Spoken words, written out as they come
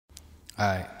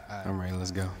Alright, I'm ready,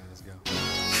 let's go.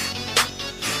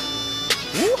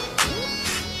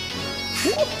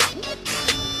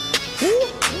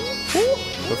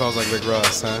 What if I was like Rick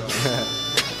Ross, huh?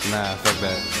 Nah, fuck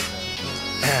that.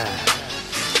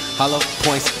 Hollow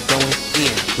points going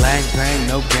in. Blang bang,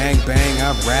 no gang bang.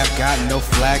 I rap, got no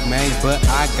flag man, but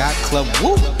I got club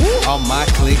woo. All my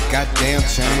clique got damn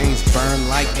chains, burn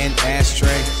like an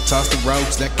ashtray. Toss the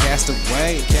ropes that cast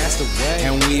away.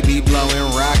 And we be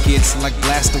blowing rockets like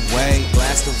blast away.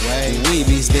 We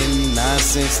be spitting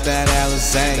nonsense that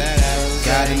Alizé.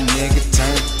 Got a nigga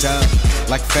turned up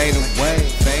like fade away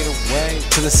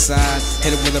to the side.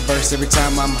 Hit it with a burst every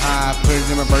time I'm high. Put it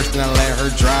in my burst and I let her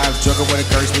drive. Drug her with a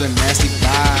curse with a nasty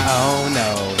vibe. Oh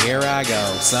no, here I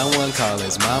go. Someone call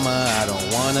his mama. I don't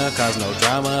wanna cause no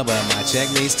drama, but my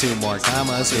check needs 2 more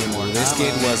commas. This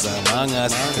kid was among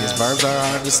us. His verbs are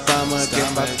hard to stomach.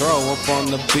 If I throw up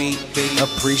on the beat,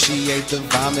 appreciate the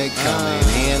vomit coming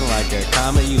in like a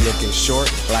comet. You looking short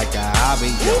like a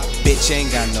hobby. Yo, bitch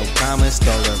ain't got no comments.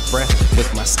 Stole her breath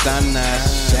with my stunner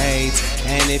shades.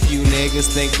 And if you niggas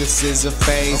think this is a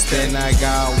phase, then I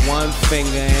got 1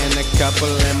 finger and a couple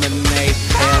lemonade.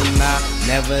 Hell nah,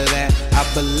 never that. I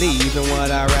believe in what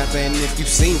I rap, and if you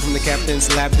seen from the captain's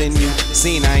lap, then you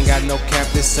seen I ain't got no cap.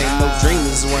 This ain't no dream,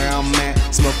 this is where I'm at.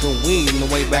 Smoking weed in the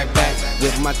way back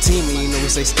with my team, and you know we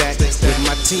say stack. With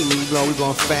my team, and you know we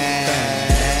gon' fast.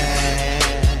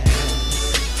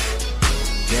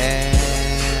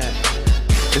 Yeah,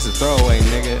 it's a throwaway,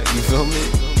 nigga. You feel me?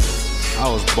 I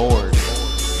was bored.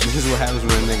 This is what happens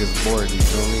when a nigga's bored, you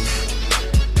feel me?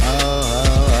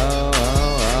 Oh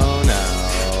no,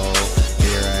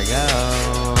 here I go.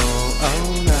 Oh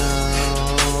no,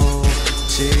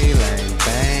 chitty lang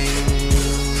bang.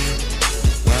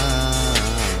 Wow,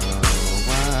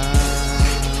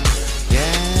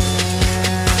 yeah.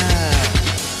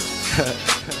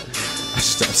 I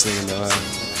should stop singing though,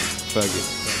 fuck it.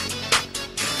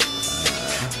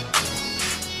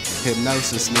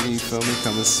 Hypnosis, nigga, you feel me?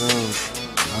 Coming soon.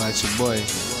 Alright, your boy.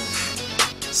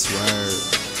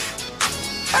 Swerve.